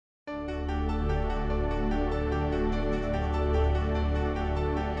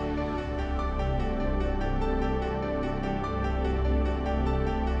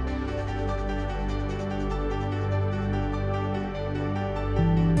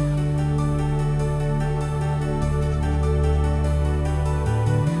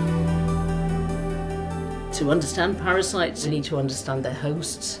to understand parasites, we need to understand their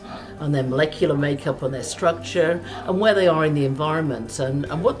hosts and their molecular makeup and their structure and where they are in the environment. And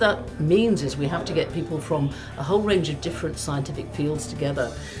what that means is we have to get people from a whole range of different scientific fields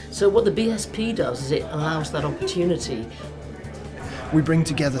together. So what the BSP does is it allows that opportunity. We bring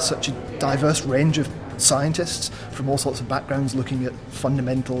together such a diverse range of scientists from all sorts of backgrounds, looking at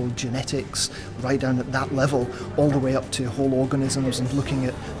fundamental genetics right down at that level, all the way up to whole organisms and looking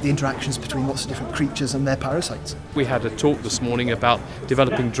at the interactions between lots of different creatures and their parasites. We had a talk this morning about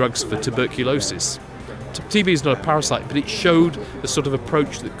developing drugs for tuberculosis. TB is not a parasite, but it showed the sort of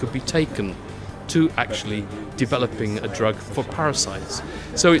approach that could be taken to actually developing a drug for parasites.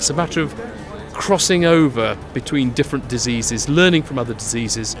 So it's a matter of crossing over between different diseases, learning from other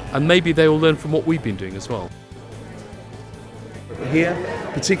diseases, and maybe they will learn from what we've been doing as well. Here,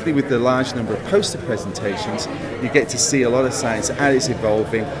 particularly with the large number of poster presentations, you get to see a lot of science as it's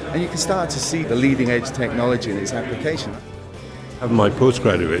evolving, and you can start to see the leading edge technology and its application. My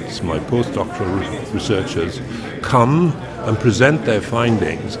postgraduates, my postdoctoral researchers come and present their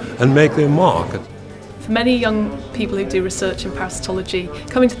findings and make their mark. For many young people who do research in parasitology,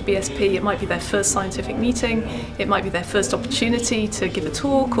 coming to the BSP, it might be their first scientific meeting, it might be their first opportunity to give a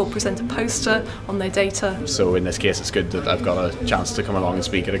talk or present a poster on their data. So in this case it's good that I've got a chance to come along and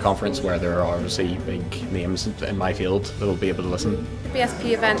speak at a conference where there are obviously big names in my field that will be able to listen.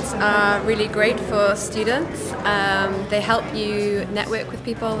 BSP events are really great for students. They help you network with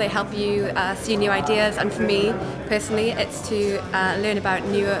people, they help you see new ideas, and for me personally it's to learn about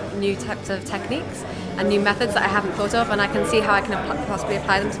new types of techniques and new methods that I haven't thought of, and I can see how I can possibly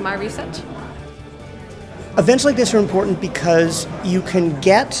apply them to my research. Events like this are important because you can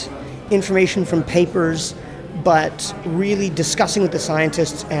get information from papers, but really discussing with the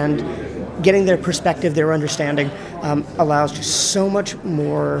scientists and getting their perspective, their understanding, allows just so much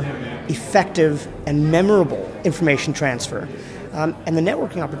more effective and memorable information transfer. And the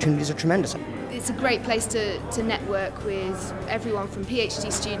networking opportunities are tremendous. It's a great place to network with everyone from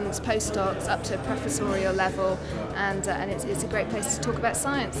PhD students, postdocs, up to professorial level, and it's a great place to talk about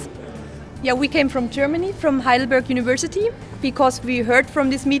science. Yeah, we came from Germany, from Heidelberg University, because we heard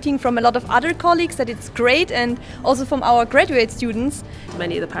from this meeting from a lot of other colleagues that it's great, and also from our graduate students.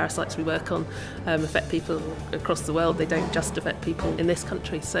 Many of the parasites we work on affect people across the world. They don't just affect people in this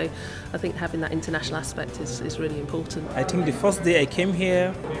country, so I think having that international aspect is really important. I think the first day I came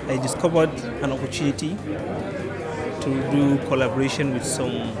here, I discovered an opportunity to do collaboration with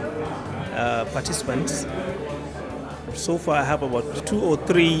some participants. So far I have about 2 or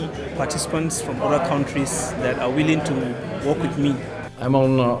 3 participants from other countries that are willing to work with me. I'm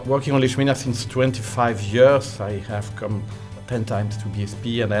working on Leishmania since 25 years. I have come 10 times to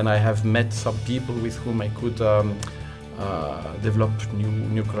BSP, and then I have met some people with whom I could develop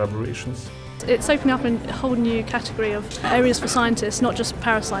new collaborations. It's opening up a whole new category of areas for scientists, not just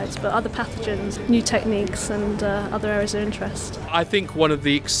parasites, but other pathogens, new techniques and other areas of interest. I think one of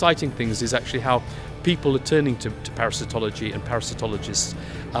the exciting things is actually how people are turning to parasitology and parasitologists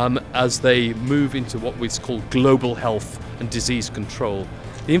as they move into what we call global health and disease control.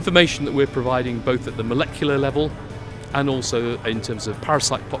 The information that we're providing both at the molecular level and also in terms of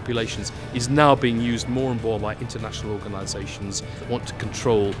parasite populations is now being used more and more by international organisations that want to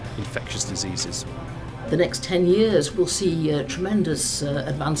control infectious diseases. The next 10 years we'll see tremendous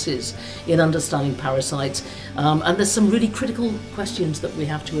advances in understanding parasites, and there's some really critical questions that we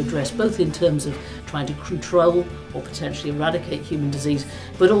have to address, both in terms of trying to control or potentially eradicate human disease,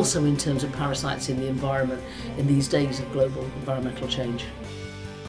 but also in terms of parasites in the environment in these days of global environmental change.